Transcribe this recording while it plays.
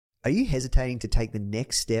Are you hesitating to take the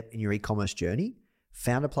next step in your e-commerce journey?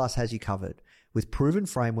 Founder Plus has you covered. With proven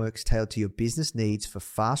frameworks tailored to your business needs for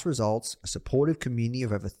fast results, a supportive community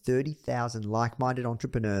of over 30,000 like-minded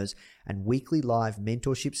entrepreneurs, and weekly live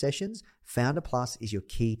mentorship sessions, Founder Plus is your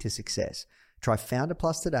key to success. Try Founder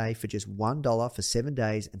Plus today for just $1 for 7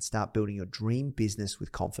 days and start building your dream business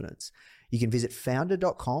with confidence. You can visit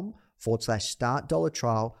founder.com/start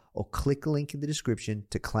 $trial or click the link in the description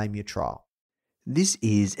to claim your trial. This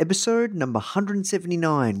is episode number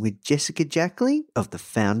 179 with Jessica Jackley of the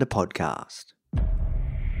Founder Podcast.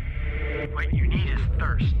 What you need is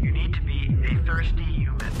thirst. You need to be a thirsty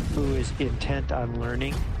human who is intent on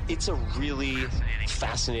learning. It's a really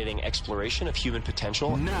fascinating exploration of human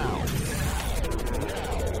potential. Now,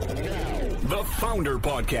 the Founder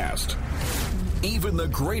Podcast. Even the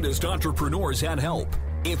greatest entrepreneurs had help.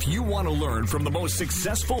 If you want to learn from the most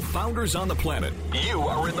successful founders on the planet, you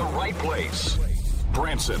are in the right place.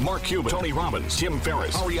 Branson, Mark Cuban, Tony Robbins, Tim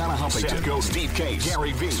Ferriss, Ariana Huffington, Seth Godin, Steve Case,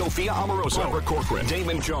 Gary Vee, Sophia Amoruso, Robert Corcoran,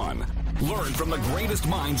 Damon John. Learn from the greatest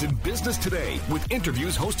minds in business today with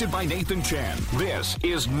interviews hosted by Nathan Chan. This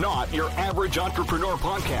is not your average entrepreneur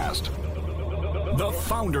podcast. The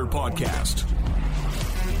Founder Podcast.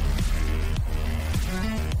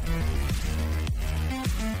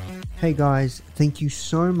 Hey guys, thank you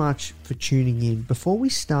so much for tuning in. Before we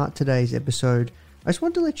start today's episode, I just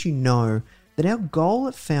want to let you know that our goal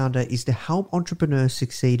at Founder is to help entrepreneurs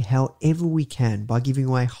succeed however we can by giving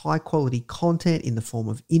away high quality content in the form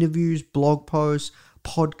of interviews, blog posts,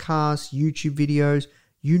 podcasts, YouTube videos,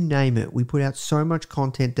 you name it. We put out so much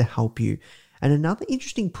content to help you. And another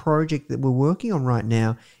interesting project that we're working on right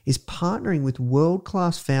now is partnering with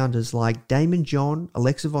world-class founders like Damon John,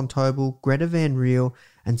 Alexa Von Tobel, Greta Van Riel,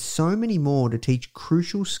 and so many more to teach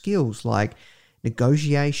crucial skills like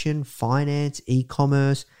negotiation, finance,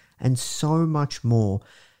 e-commerce, and so much more.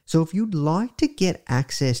 So if you'd like to get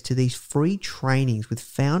access to these free trainings with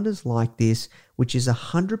founders like this, which is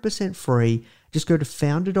 100% free, just go to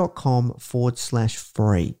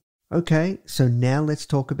founder.com/free. Okay, so now let's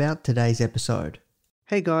talk about today's episode.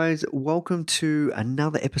 Hey guys, welcome to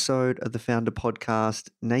another episode of the Founder Podcast.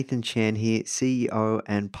 Nathan Chan here, CEO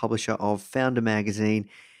and publisher of Founder Magazine,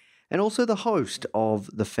 and also the host of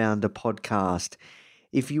the Founder Podcast.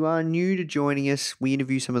 If you are new to joining us, we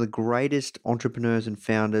interview some of the greatest entrepreneurs and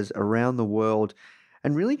founders around the world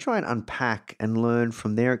and really try and unpack and learn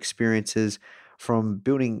from their experiences from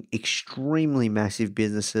building extremely massive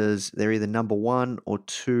businesses. They're either number one or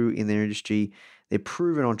two in their industry. They're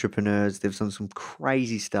proven entrepreneurs. They've done some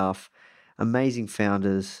crazy stuff, amazing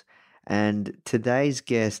founders. And today's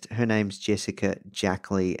guest, her name's Jessica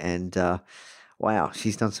Jackley, and wow,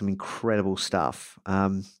 she's done some incredible stuff.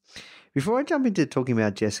 Before I jump into talking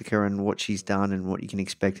about Jessica and what she's done and what you can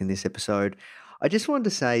expect in this episode, I just wanted to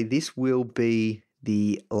say this will be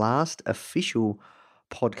the last official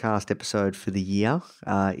podcast episode for the year.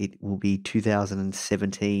 It will be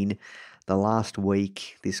 2017, the last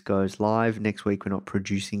week this goes live. Next week, we're not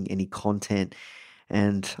producing any content.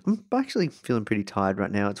 And I'm actually feeling pretty tired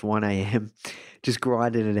right now. It's 1 a.m. Just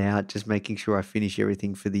grinding it out, just making sure I finish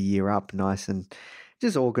everything for the year up nice and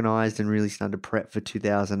just organized and really starting to prep for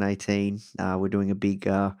 2018. We're doing a big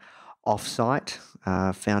offsite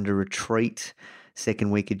founder retreat, second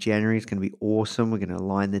week of January. It's going to be awesome. We're going to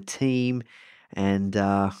align the team and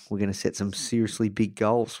we're going to set some seriously big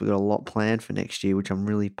goals. We've got a lot planned for next year, which I'm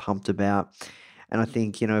really pumped about. And I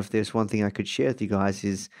think, if there's one thing I could share with you guys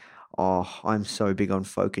is, I'm so big on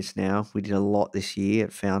focus now. We did a lot this year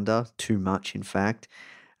at Founder, too much in fact.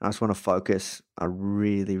 I just want to focus. I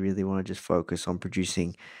really, really want to just focus on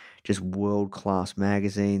producing just world-class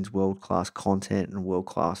magazines, world-class content, and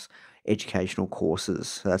world-class educational courses.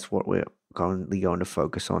 So that's what we're going to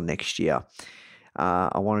focus on next year.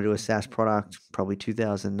 I want to do a SaaS product, probably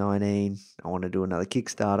 2019. I want to do another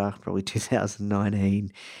Kickstarter, probably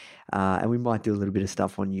 2019. And we might do a little bit of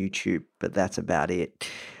stuff on YouTube, but that's about it.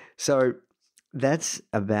 So that's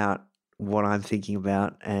about what I'm thinking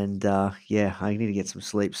about, and I need to get some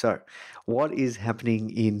sleep. So what is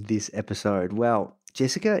happening in this episode? Well,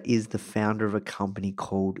 Jessica is the founder of a company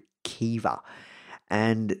called Kiva,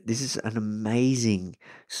 and this is an amazing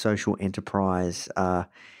social enterprise.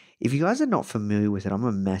 If you guys are not familiar with it, I'm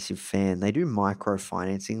a massive fan. They do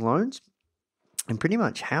microfinancing loans, and pretty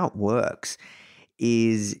much how it works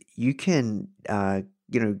is you can,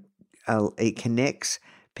 it connects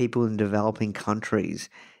people in developing countries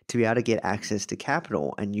to be able to get access to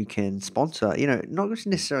capital, and you can sponsor, not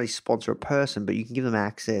necessarily sponsor a person, but you can give them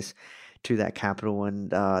access to that capital,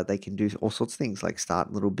 and they can do all sorts of things like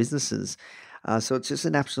start little businesses. So it's just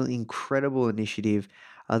an absolutely incredible initiative.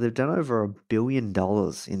 They've done over $1 billion in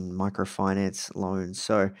microfinance loans.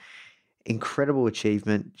 So incredible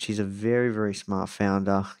achievement. She's a very, very smart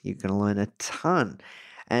founder. You're going to learn a ton.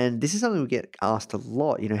 And this is something we get asked a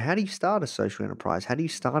lot. How do you start a social enterprise? How do you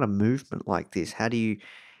start a movement like this? How do you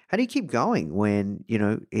keep going when,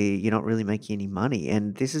 you're not really making any money?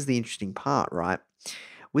 And this is the interesting part, right?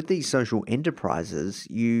 With these social enterprises,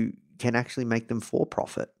 you can actually make them for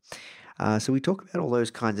profit. So we talk about all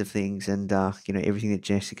those kinds of things and, everything that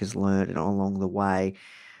Jessica's learned and along the way.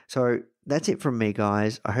 So that's it from me,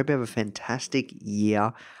 guys. I hope you have a fantastic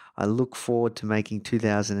year. I look forward to making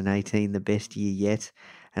 2018 the best year yet.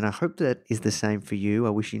 And I hope that is the same for you. I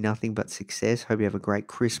wish you nothing but success. Hope you have a great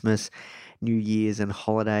Christmas, New Year's, and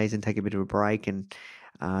holidays, and take a bit of a break and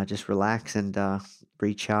just relax and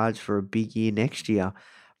recharge for a big year next year.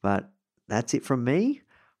 But that's it from me.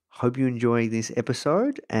 Hope you enjoy this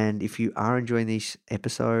episode. And if you are enjoying these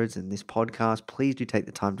episodes and this podcast, please do take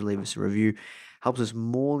the time to leave us a review. Helps us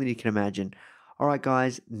more than you can imagine. All right,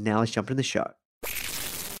 guys, now let's jump into the show.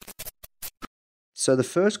 So the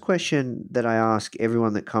first question that I ask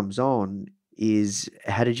everyone that comes on is,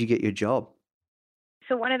 how did you get your job?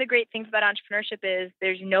 So one of the great things about entrepreneurship is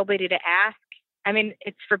there's nobody to ask. I mean,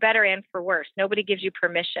 it's for better and for worse. Nobody gives you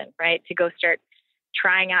permission, right, to go start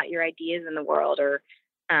trying out your ideas in the world or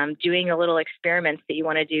doing a little experiments that you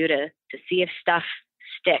want to do to see if stuff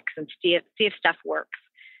sticks and see if stuff works.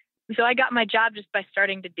 So I got my job just by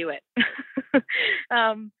starting to do it.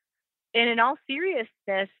 And in all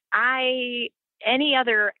seriousness, any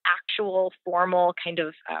other actual formal kind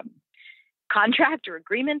of contract or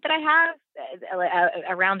agreement that I have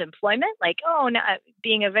around employment, like,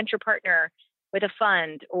 being a venture partner with a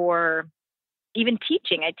fund or even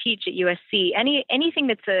teaching. I teach at USC. Anything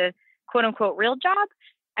that's a quote unquote real job,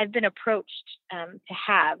 I've been approached to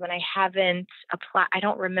have, and I haven't applied. I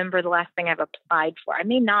don't remember the last thing I've applied for. I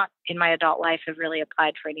may not in my adult life have really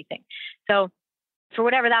applied for anything. So for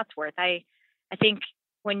whatever that's worth, I think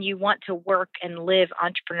when you want to work and live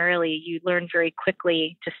entrepreneurially, you learn very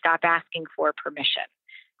quickly to stop asking for permission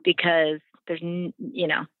because there's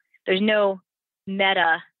no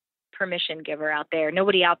meta permission giver out there.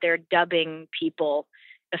 Nobody out there dubbing people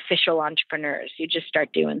official entrepreneurs. You just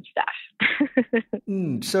start doing stuff.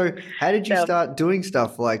 So how did you start doing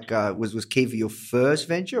stuff? Like, was Kiva your first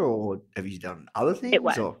venture, or have you done other things? It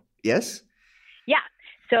was. Or, yes? Yeah.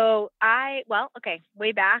 So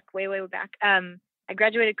way back. I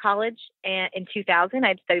graduated college in 2000.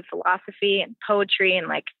 I'd studied philosophy and poetry and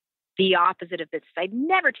like the opposite of business. I'd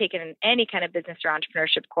never taken any kind of business or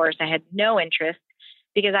entrepreneurship course. I had no interest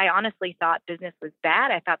because I honestly thought business was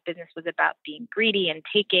bad. I thought business was about being greedy and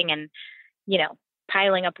taking and,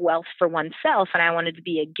 piling up wealth for oneself. And I wanted to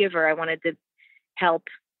be a giver. I wanted to help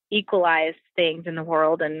equalize things in the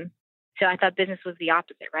world. And so I thought business was the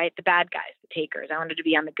opposite, right? The bad guys, the takers. I wanted to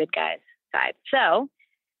be on the good guys' side. So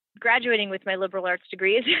graduating with my liberal arts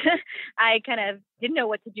degrees, I kind of didn't know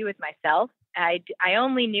what to do with myself. I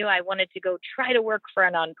only knew I wanted to go try to work for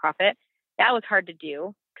a nonprofit. That was hard to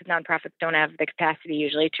do because nonprofits don't have the capacity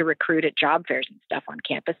usually to recruit at job fairs and stuff on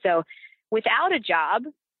campus. So without a job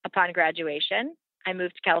upon graduation, I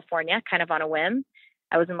moved to California kind of on a whim.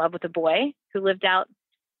 I was in love with a boy who lived out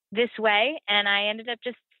this way, and I ended up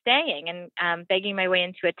just staying and begging my way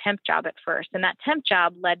into a temp job at first. And that temp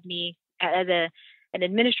job led me as an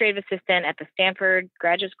administrative assistant at the Stanford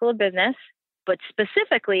Graduate School of Business, but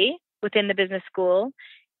specifically within the business school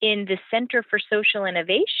in the Center for Social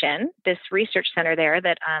Innovation, this research center there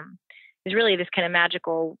that is really this kind of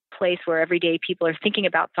magical place where every day people are thinking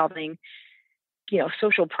about solving,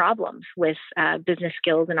 social problems with business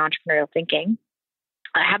skills and entrepreneurial thinking.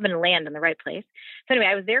 I happened to land in the right place. So anyway,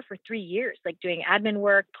 I was there for 3 years, like doing admin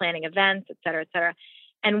work, planning events, et cetera, et cetera.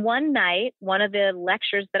 And one night, one of the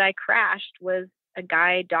lectures that I crashed was a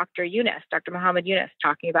guy, Dr. Muhammad Yunus,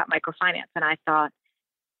 talking about microfinance. And I thought,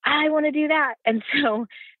 I want to do that. And so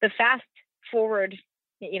the fast forward,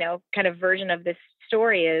 kind of version of this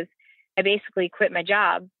story is I basically quit my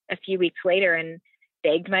job a few weeks later and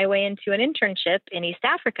begged my way into an internship in East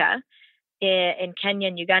Africa, in Kenya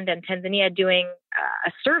and Uganda and Tanzania, doing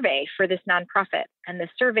a survey for this nonprofit. And the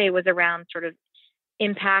survey was around sort of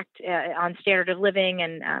impact on standard of living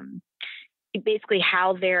and basically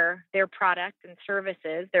how their product and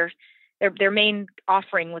services, their main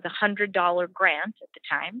offering was $100 grant at the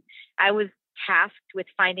time. I was tasked with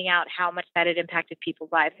finding out how much that had impacted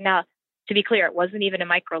people's lives. Now, to be clear, it wasn't even a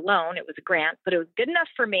microloan. It was a grant, but it was good enough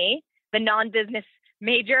for me, the non-business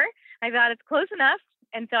major. I thought it's close enough.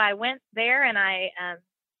 And so I went there and I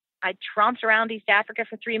tromped around East Africa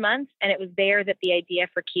for 3 months. And it was there that the idea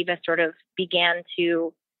for Kiva sort of began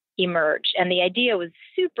to, emerge. And the idea was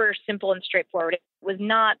super simple and straightforward. It was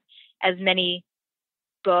not as many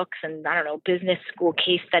books and, business school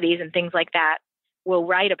case studies and things like that will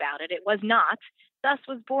write about it. It was not. Thus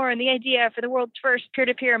was born the idea for the world's first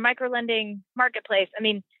peer-to-peer microlending marketplace. I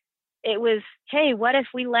mean, it was, hey, what if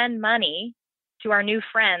we lend money to our new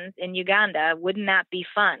friends in Uganda? Wouldn't that be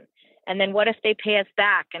fun? And then what if they pay us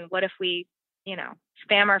back? And what if we,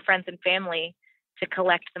 spam our friends and family to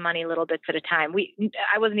collect the money little bits at a time? We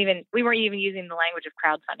weren't even using the language of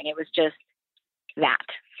crowdfunding. It was just that.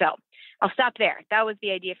 So I'll stop there. That was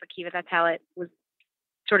the idea for Kiva. That's how it was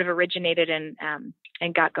sort of originated and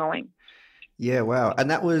got going. Yeah, wow.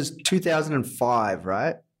 And that was 2005,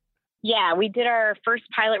 right? Yeah, we did our first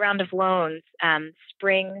pilot round of loans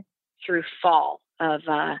spring through fall of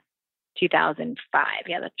 2005.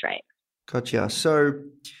 Yeah, that's right. Gotcha. So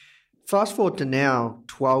fast forward to now,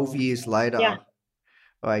 12 years later.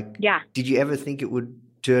 Yeah. Did you ever think it would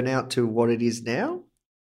turn out to what it is now?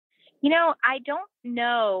 I don't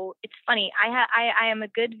know. It's funny. I am a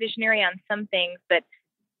good visionary on some things, but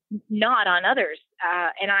not on others.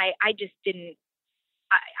 And I just didn't.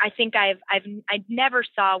 I think I never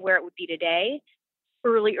saw where it would be today,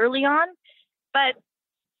 early on. But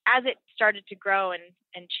as it started to grow and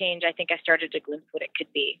change, I think I started to glimpse what it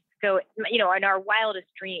could be. So, in our wildest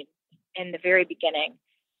dreams in the very beginning,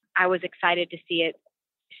 I was excited to see it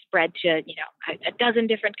spread to, a dozen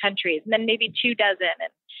different countries, and then maybe 2 dozen.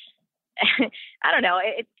 And I don't know.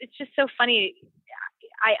 It's just so funny.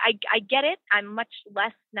 I get it. I'm much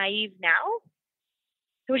less naive now,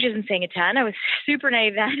 which isn't saying a ton. I was super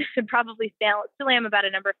naive then and probably still am about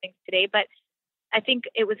a number of things today. But I think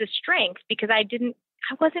it was a strength because I didn't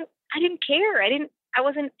care. I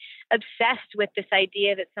wasn't obsessed with this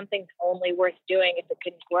idea that something's only worth doing if it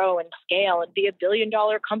can grow and scale and be $1 billion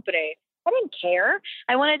company. I didn't care.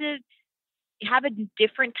 I wanted to have a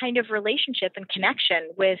different kind of relationship and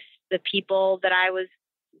connection with the people that I was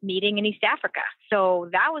meeting in East Africa. So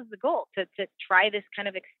that was the goal, to try this kind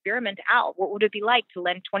of experiment out. What would it be like to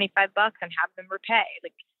lend $25 and have them repay?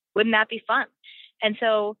 Like, wouldn't that be fun? And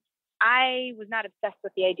so I was not obsessed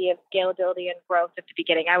with the idea of scalability and growth at the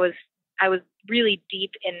beginning. I was really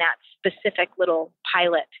deep in that specific little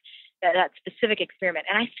pilot, that specific experiment.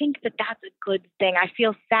 And I think that that's a good thing. I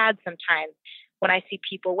feel sad sometimes when I see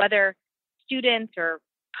people, whether students or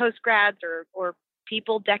postgrads or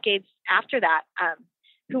people decades after that,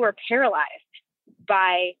 who are paralyzed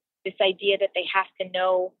by this idea that they have to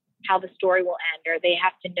know how the story will end, or they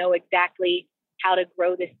have to know exactly how to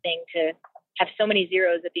grow this thing to have so many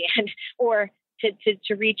zeros at the end, or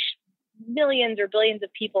to reach millions or billions of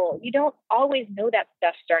people. You don't always know that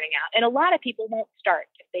stuff starting out. And a lot of people won't start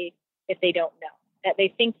if they don't know, that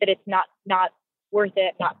they think that it's not worth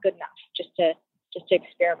it, not good enough, just to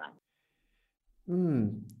experiment.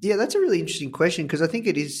 Yeah, that's a really interesting question, because I think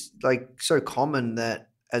it is so common that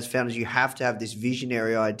as founders you have to have this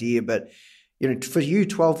visionary idea, but for you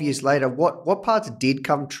 12 years later, what parts did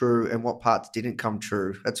come true and what parts didn't come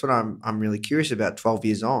true? That's what I'm really curious about 12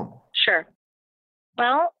 years on. Sure.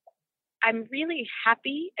 Well, I'm really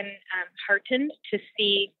happy and heartened to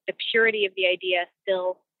see the purity of the idea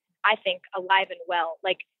still, I think, alive and well.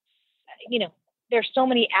 There's so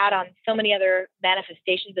many add-ons, so many other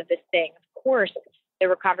manifestations of this thing. Of course, there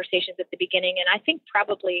were conversations at the beginning, and I think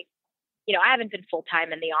probably, I haven't been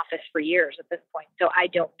full-time in the office for years at this point, so I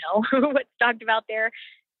don't know what's talked about there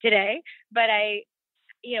today. But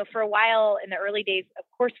for a while in the early days, of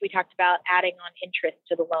course, we talked about adding on interest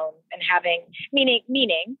to the loans and having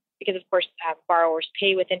meaning, because of course, borrowers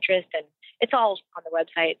pay with interest, and it's all on the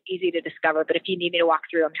website, easy to discover. But if you need me to walk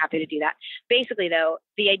through, I'm happy to do that. Basically, though,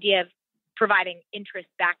 the idea of providing interest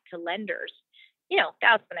back to lenders,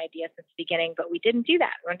 that's an idea since the beginning, but we didn't do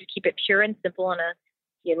that. We wanted to keep it pure and simple.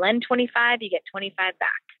 You lend 25, you get 25 back.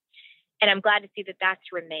 And I'm glad to see that that's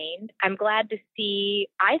remained. I'm glad to see,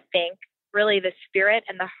 I think, really the spirit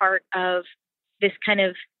and the heart of this kind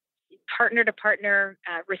of partner-to-partner,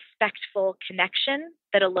 respectful connection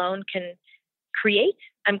that a loan can create.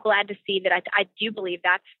 I'm glad to see that I do believe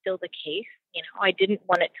that's still the case. I didn't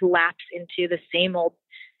want it to lapse into the same old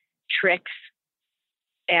tricks.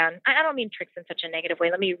 And I don't mean tricks in such a negative way.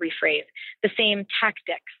 Let me rephrase. The same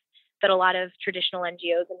tactics that a lot of traditional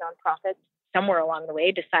NGOs and nonprofits somewhere along the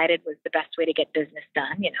way decided was the best way to get business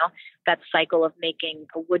done. That cycle of making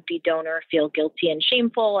a would-be donor feel guilty and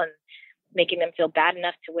shameful and making them feel bad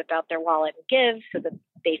enough to whip out their wallet and give so that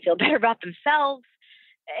they feel better about themselves.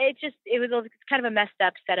 It was kind of a messed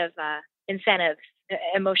up set of incentives,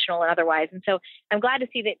 emotional and otherwise. And so I'm glad to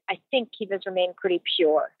see that I think Kiva's remained pretty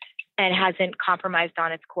pure and hasn't compromised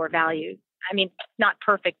on its core values. I mean, not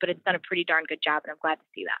perfect, but it's done a pretty darn good job, and I'm glad to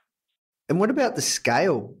see that. And what about the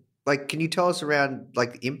scale? Like, can you tell us around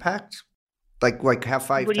like the impact? Like how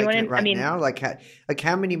far you've taken it right now? Like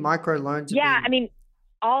how many microloans? Yeah,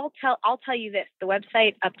 I'll tell you this. The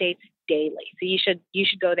website updates daily, so you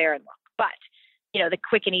should go there and look. But the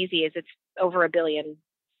quick and easy is it's over $1 billion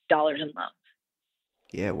in loans.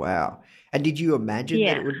 Yeah, wow. And did you imagine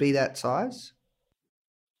that it would be that size?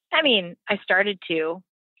 I started to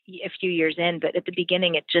a few years in, but at the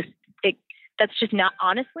beginning, that's just not,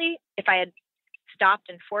 honestly, if I had stopped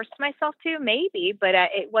and forced myself to, maybe, but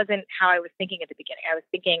it wasn't how I was thinking at the beginning. I was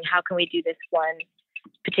thinking, how can we do this one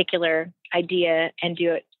particular idea and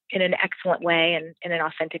do it in an excellent way and in an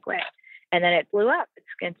authentic way? And then it blew up.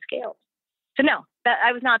 It's scaled. So no, that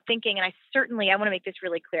I was not thinking, and I want to make this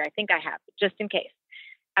really clear. I think I have, just in case.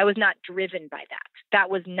 I was not driven by that.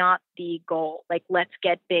 That was not the goal. Like, let's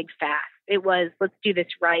get big fast. It was, let's do this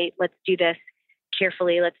right. Let's do this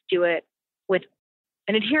carefully. Let's do it with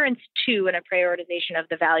an adherence to and a prioritization of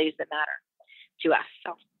the values that matter to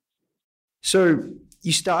us. So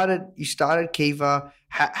you started Kiva.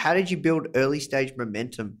 How did you build early stage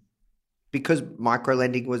momentum? Because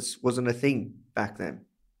microlending wasn't a thing back then.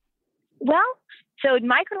 Well, so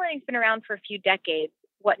microlending's been around for a few decades.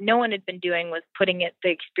 What no one had been doing was putting the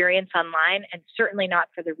experience online, and certainly not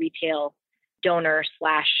for the retail donor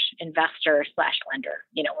 / investor / lender.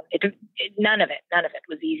 None of it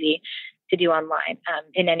was easy to do online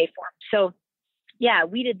in any form. So yeah,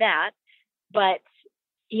 we did that, but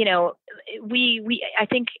I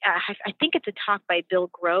think it's a talk by Bill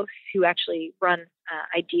Gross, who actually runs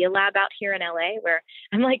Idea Lab out here in LA, where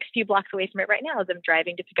I'm like a few blocks away from it right now as I'm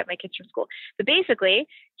driving to pick up my kids from school. But basically,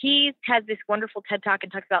 he has this wonderful TED Talk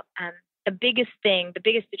and talks about the biggest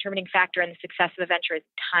determining factor in the success of a venture is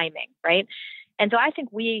timing, right? And so I think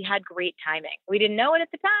we had great timing. We didn't know it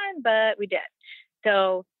at the time, but we did.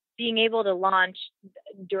 So being able to launch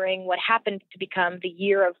during what happened to become the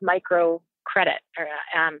year of micro credit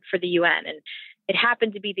for the UN. And it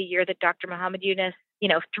happened to be the year that Dr. Muhammad Yunus,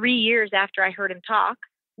 3 years after I heard him talk,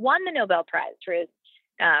 won the Nobel Prize for his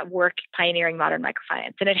work pioneering modern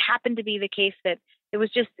microfinance. And it happened to be the case that it was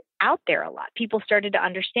just out there a lot. People started to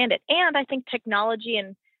understand it. And I think technology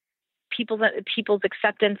and people's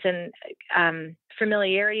acceptance and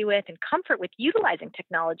familiarity with and comfort with utilizing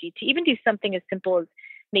technology to even do something as simple as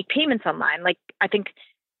make payments online. Like, I think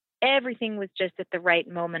everything was just at the right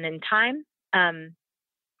moment in time.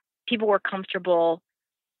 People were comfortable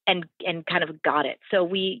and kind of got it. So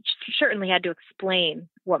we certainly had to explain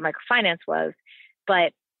what microfinance was,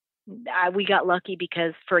 but we got lucky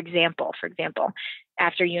because, for example,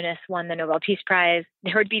 after Yunus won the Nobel Peace Prize,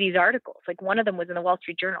 there would be these articles. Like, one of them was in the Wall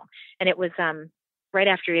Street Journal, and it was right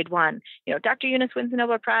after he had won. Dr. Yunus wins the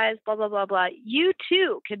Nobel Prize, blah, blah, blah, blah. You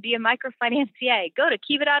too could be a microfinancier. Go to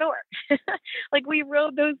kiva.org. Like, we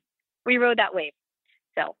rode that wave.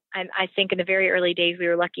 So I think in the very early days, we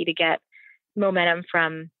were lucky to get momentum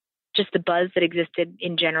from just the buzz that existed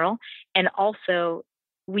in general. And also,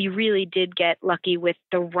 we really did get lucky with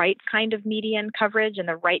the right kind of media and coverage and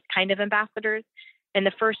the right kind of ambassadors. In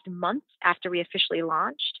the first month after we officially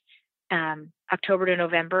launched, October to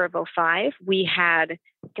November of 2005, we had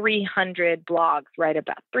 300 blogs write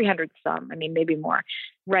about, 300 some, maybe more,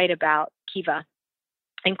 write about Kiva,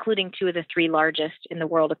 including 2 of the 3 largest in the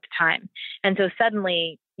world at the time. And so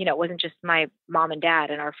suddenly, it wasn't just my mom and dad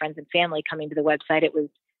and our friends and family coming to the website. It was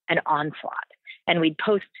an onslaught. And we'd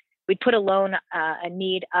put a loan, a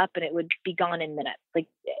need up, and it would be gone in minutes. Like,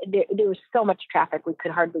 there was so much traffic, we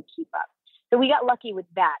could hardly keep up. So we got lucky with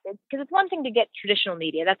that, because it's one thing to get traditional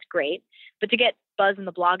media. That's great. But to get buzz in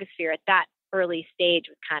the blogosphere at that early stage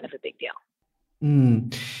was kind of a big deal.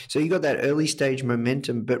 So you got that early stage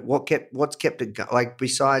momentum, but what's kept it like,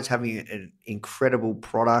 besides having an incredible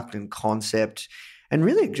product and concept and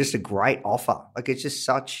really just a great offer? Like, it's just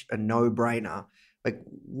such a no-brainer. Like,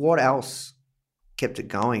 what else kept it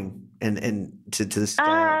going and to the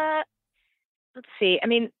scale? Let's see.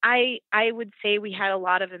 I would say we had a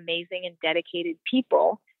lot of amazing and dedicated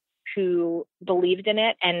people who believed in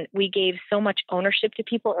it, and we gave so much ownership to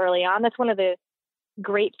people early on. That's one of the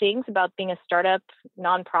great things about being a startup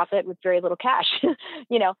nonprofit with very little cash.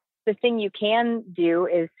 The thing you can do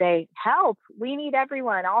is say, help, we need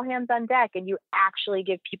everyone, all hands on deck. And you actually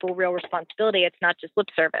give people real responsibility. It's not just lip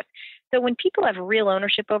service. So when people have real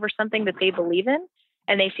ownership over something that they believe in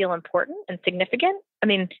and they feel important and significant,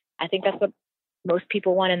 I think that's what most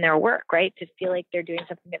people want in their work, right? To feel like they're doing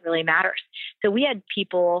something that really matters. So we had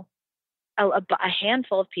people, a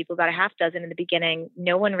handful of people, about a half dozen in the beginning,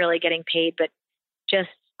 no one really getting paid, but just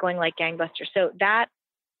going like gangbusters. So that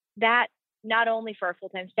not only for our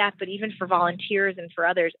full-time staff, but even for volunteers and for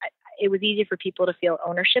others, it was easy for people to feel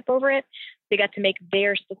ownership over it. They got to make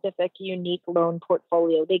their specific, unique loan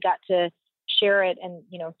portfolio. They got to share it and,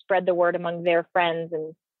 spread the word among their friends.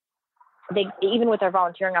 And they, even with our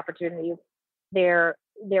volunteering opportunities, there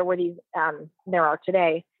were these, there are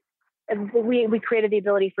today. We created the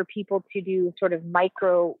ability for people to do sort of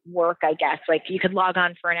micro work, I guess. Like you could log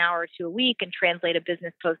on for an hour or two a week and translate a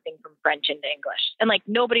business posting from French into English. And like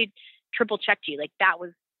nobody triple checked you. Like that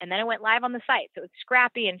was, and then it went live on the site. So it was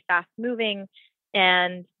scrappy and fast moving.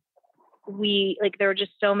 And there were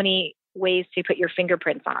just so many ways to put your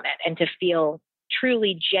fingerprints on it and to feel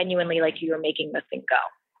truly, genuinely like you were making the thing go.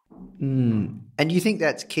 And you think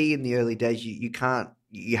that's key in the early days?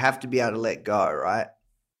 You have to be able to let go, right?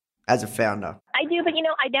 As a founder. I do, but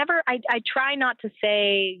I try not to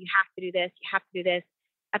say you have to do this, you have to do this.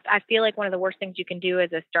 I feel like one of the worst things you can do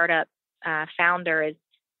as a startup founder is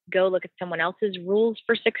go look at someone else's rules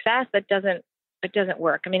for success. It doesn't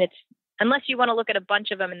work. I mean, it's unless you want to look at a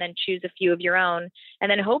bunch of them and then choose a few of your own,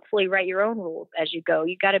 and then hopefully write your own rules as you go.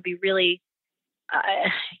 You got to be really,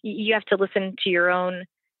 you have to listen to your own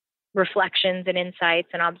reflections and insights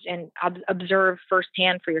and observe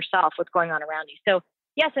firsthand for yourself what's going on around you. So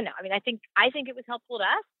yes and no. I mean, I think it was helpful to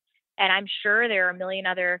us, and I'm sure there are a million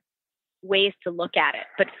other ways to look at it.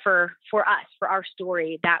 But for us, for our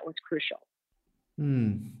story, that was crucial.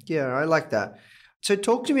 Yeah, I like that. So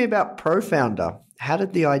talk to me about ProFounder. How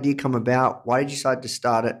did the idea come about? Why did you decide to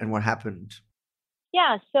start it, and what happened?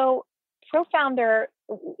 Yeah, so ProFounder.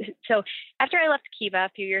 So after I left Kiva a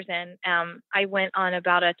few years in, I went on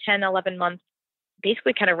about a 10, 11 month,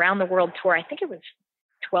 basically kind of around the world tour. I think it was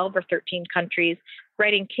 12 or 13 countries,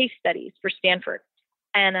 writing case studies for Stanford.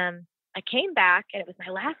 And I came back, and it was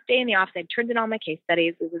my last day in the office. I turned in all my case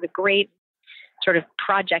studies. It was a great sort of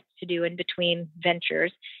project to do in between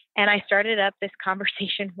ventures. And I started up this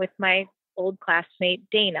conversation with my old classmate,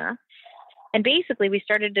 Dana. And basically we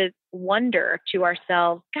started to wonder to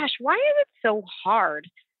ourselves, gosh, why is it so hard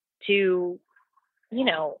to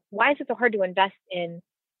invest in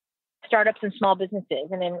startups and small businesses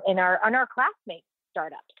and in our classmates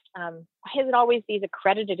startups? Why is it always these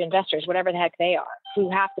accredited investors, whatever the heck they are, who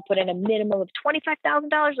have to put in a minimum of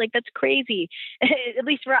 $25,000? Like, that's crazy, at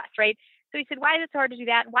least for us, right? So he said, why is it so hard to do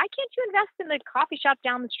that? Why can't you invest in the coffee shop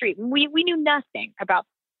down the street? And we knew nothing about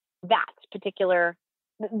that particular,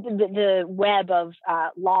 the web of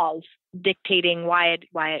laws dictating why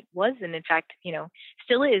it was, and in fact,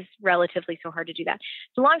 still is relatively so hard to do that.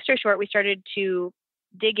 So long story short, we started to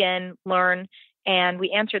dig in, learn, and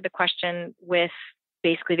we answered the question with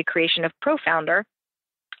basically the creation of ProFounder,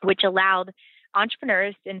 which allowed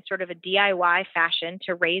entrepreneurs in sort of a DIY fashion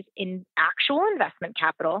to raise in actual investment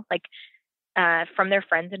capital, like from their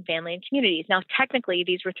friends and family and communities. Now, technically,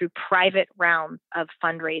 these were through private rounds of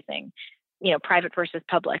fundraising, private versus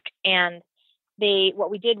public. And what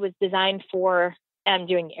we did was designed for, I'm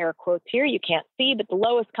doing air quotes here, you can't see, but the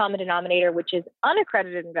lowest common denominator, which is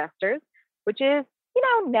unaccredited investors, which is,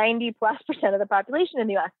 90+% of the population in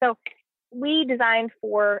the US. So we designed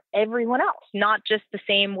for everyone else, not just the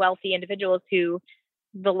same wealthy individuals who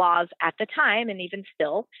the laws at the time, and even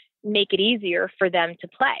still, make it easier for them to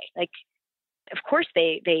play. Like, of course,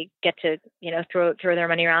 they get to, throw their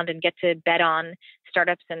money around and get to bet on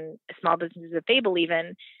startups and small businesses that they believe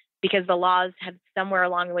in, because the laws have somewhere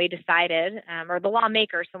along the way decided, or the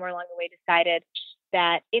lawmakers somewhere along the way decided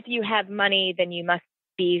that if you have money, then you must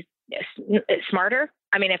be smarter.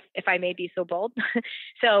 I mean, if I may be so bold.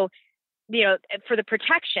 So, for the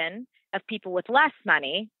protection of people with less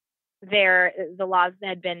money, the laws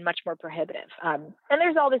had been much more prohibitive. And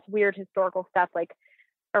there's all this weird historical stuff like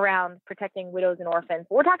around protecting widows and orphans.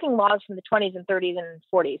 We're talking laws from the 20s and 30s and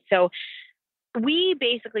 40s. So we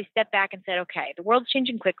basically stepped back and said, okay, the world's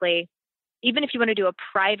changing quickly. Even if you want to do a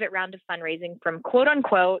private round of fundraising from quote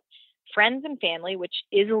unquote friends and family, which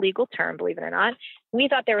is a legal term, believe it or not, we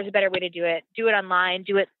thought there was a better way to do it online,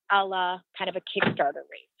 do it a la kind of a Kickstarter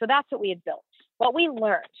rate. So that's what we had built. What we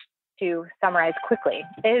learned, to summarize quickly,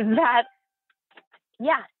 is that,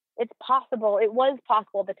 it's possible. It was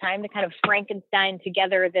possible at the time to kind of Frankenstein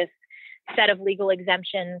together this set of legal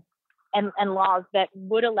exemptions and laws that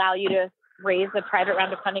would allow you to raise a private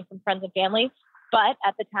round of funding from friends and family. But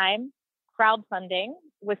at the time, crowdfunding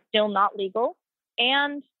was still not legal,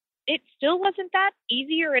 and it still wasn't that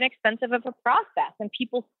easy or inexpensive of a process. And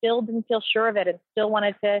people still didn't feel sure of it and still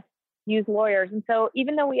wanted to use lawyers. And so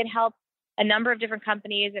even though we had helped a number of different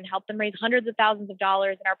companies and helped them raise hundreds of thousands of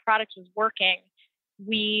dollars and our product was working,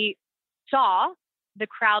 we saw the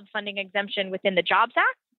crowdfunding exemption within the Jobs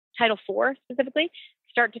Act, Title IV specifically,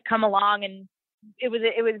 start to come along. And it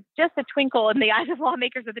was just a twinkle in the eyes of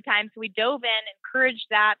lawmakers at the time. So we dove in, encouraged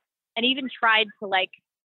that, and even tried to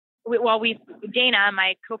Dana,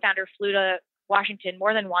 my co-founder, flew to Washington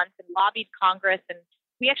more than once and lobbied Congress, and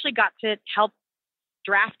we actually got to help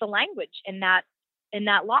draft the language in that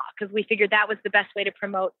law, because we figured that was the best way to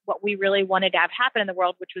promote what we really wanted to have happen in the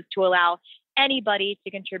world, which was to allow anybody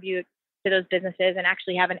to contribute to those businesses and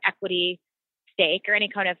actually have an equity stake or any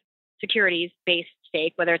kind of securities-based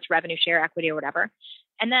stake, whether it's revenue share, equity, or whatever.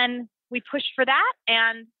 And then we pushed for that.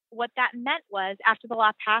 And what that meant was, after the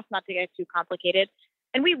law passed, not to get too complicated,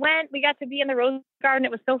 and we got to be in the Rose Garden.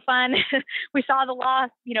 It was so fun. We saw the law,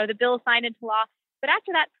 the bill signed into law. But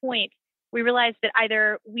after that point, we realized that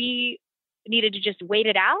either we needed to just wait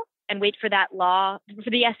it out and wait for that law, for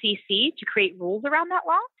the SEC to create rules around that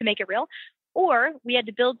law to make it real, or we had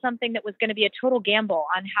to build something that was going to be a total gamble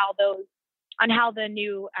on how the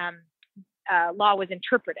new law was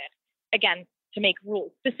interpreted, again, to make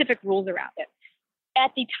specific rules around it.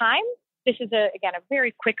 At the time, this is a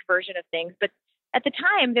very quick version of things, but at the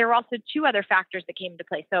time, there were also two other factors that came into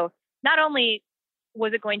play. So not only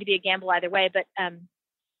was it going to be a gamble either way, but, and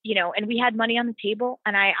we had money on the table,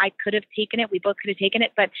 and I could have taken it. We both could have taken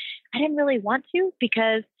it, but I didn't really want to,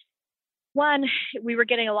 because one, we were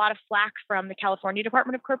getting a lot of flack from the California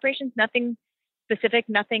Department of Corporations, nothing specific,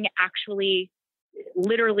 nothing actually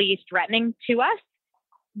literally threatening to us,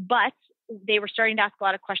 but they were starting to ask a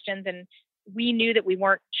lot of questions, and we knew that we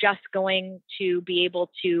weren't just going to be able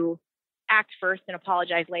to act first and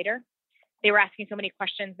apologize later. They were asking so many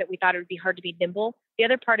questions that we thought it would be hard to be nimble. The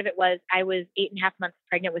other part of it was I was 8.5 months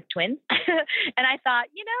pregnant with twins. And I thought,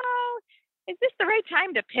 is this the right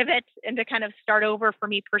time to pivot and to kind of start over for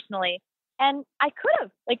me personally? And I could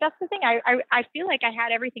have. That's the thing. I feel like I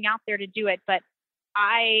had everything out there to do it, but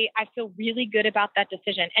I feel really good about that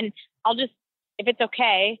decision. And I'll just, if it's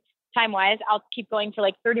okay, time-wise, I'll keep going for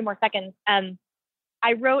 30 more seconds.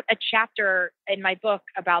 I wrote a chapter in my book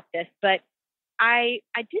about this, but I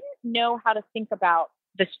didn't know how to think about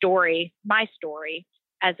my story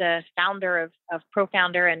as a founder of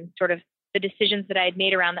ProFounder, and sort of the decisions that I had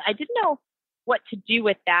made around that. I didn't know what to do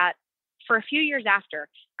with that for a few years after.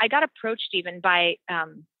 I got approached even by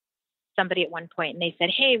somebody at one point, and they said,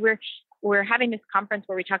 "Hey, we're having this conference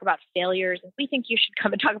where we talk about failures, and we think you should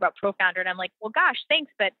come and talk about ProFounder." And I'm like, "Well, gosh,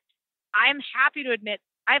 thanks, but I'm happy to admit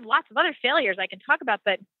I have lots of other failures I can talk about,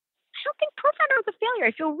 but I don't think ProFounder was a failure.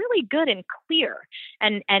 I feel really good and clear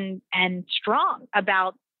and strong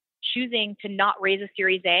about choosing to not raise a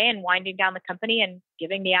Series A and winding down the company and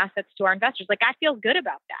giving the assets to our investors. I feel good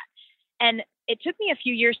about that." And it took me a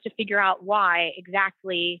few years to figure out why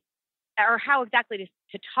exactly, or how exactly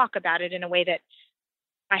to talk about it in a way that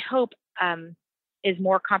I hope is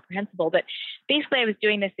more comprehensible. But basically, I was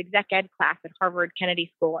doing this exec ed class at Harvard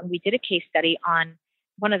Kennedy School, and we did a case study on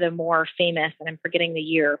one of the more famous, and I'm forgetting the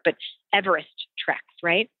year, but Everest treks,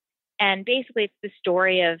 right? And basically, it's the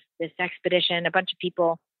story of this expedition, a bunch of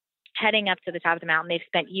people heading up to the top of the mountain. They've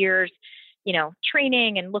spent years,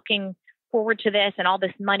 training and looking forward to this and all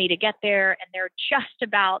this money to get there. And they're just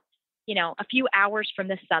about, a few hours from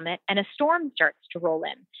the summit, and a storm starts to roll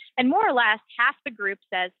in. And more or less, half the group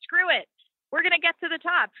says, "Screw it, we're going to get to the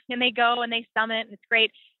top." And they go and they summit, and it's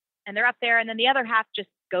great. And they're up there. And then the other half just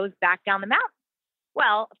goes back down the mountain.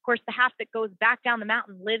 Well, of course, the half that goes back down the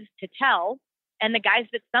mountain lives to tell. And the guys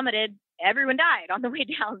that summited, everyone died on the way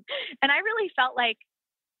down. And I really felt like,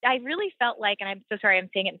 and I'm so sorry I'm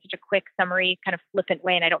saying it in such a quick summary, kind of flippant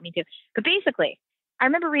way, and I don't mean to, but basically, I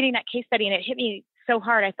remember reading that case study, and it hit me so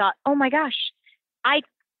hard. I thought, oh my gosh,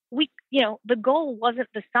 the goal wasn't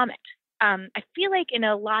the summit. I feel like in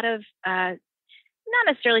a lot of, not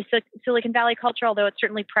necessarily Silicon Valley culture, although it's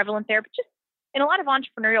certainly prevalent there, but just in a lot of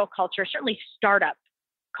entrepreneurial culture, certainly startup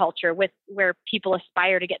culture, where people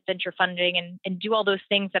aspire to get venture funding and do all those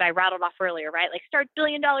things that I rattled off earlier, right? Like start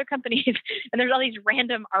billion-dollar companies, and there's all these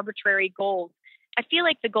random arbitrary goals. I feel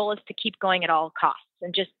like the goal is to keep going at all costs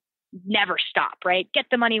and just never stop, right? Get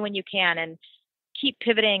the money when you can and keep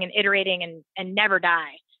pivoting and iterating and never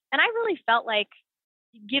die. And I really felt like,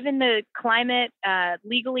 given the climate,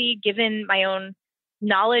 legally, given my own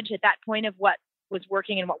knowledge at that point of what was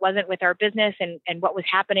working and what wasn't with our business and what was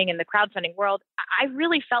happening in the crowdfunding world, I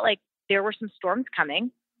really felt like there were some storms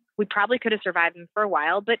coming. We probably could have survived them for a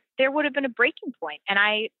while, but there would have been a breaking point. And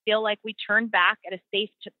I feel like we turned back at a safe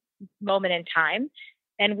moment in time,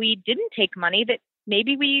 and we didn't take money that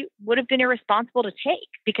maybe we would have been irresponsible to take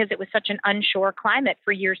because it was such an unsure climate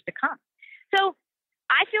for years to come. So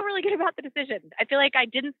I feel really good about the decision. I feel like I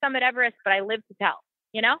didn't summit Everest, but I lived to tell,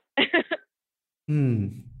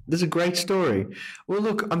 That's a great story. Well,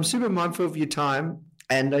 look, I'm super mindful of your time.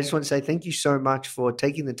 And I just want to say thank you so much for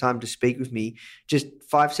taking the time to speak with me. Just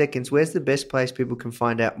 5 seconds, where's the best place people can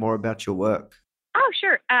find out more about your work? Oh,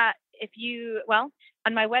 sure. On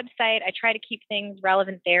my website, I try to keep things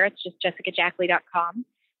relevant there. It's just jessicajackley.com.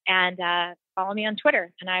 And follow me on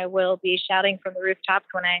Twitter. And I will be shouting from the rooftops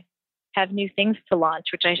when I have new things to launch,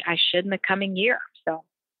 which I should in the coming year. So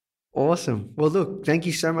awesome. Well, look, thank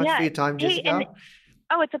you so much for your time, Jessica.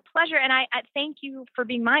 It's a pleasure. And I thank you for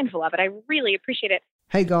being mindful of it. I really appreciate it.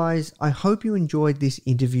 Hey guys, I hope you enjoyed this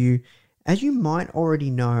interview. As you might already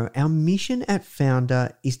know, our mission at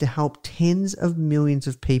Founder is to help tens of millions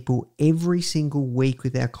of people every single week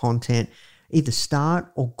with our content, either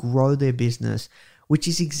start or grow their business, which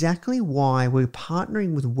is exactly why we're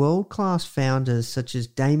partnering with world-class founders such as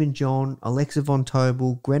Damon John, Alexa Von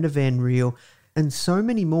Tobel, Greta Van Riel, and so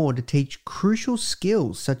many more to teach crucial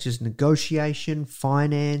skills such as negotiation,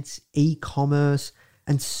 finance, e-commerce,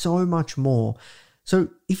 and so much more. So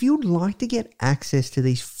if you'd like to get access to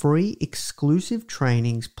these free exclusive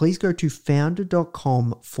trainings, please go to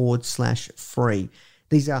founder.com/free.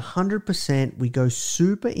 These are 100%. We go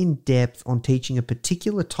super in depth on teaching a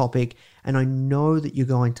particular topic, and I know that you're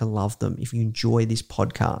going to love them if you enjoy this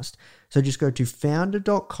podcast. So just go to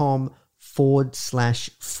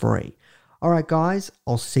founder.com/free. All right, guys,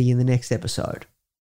 I'll see you in the next episode.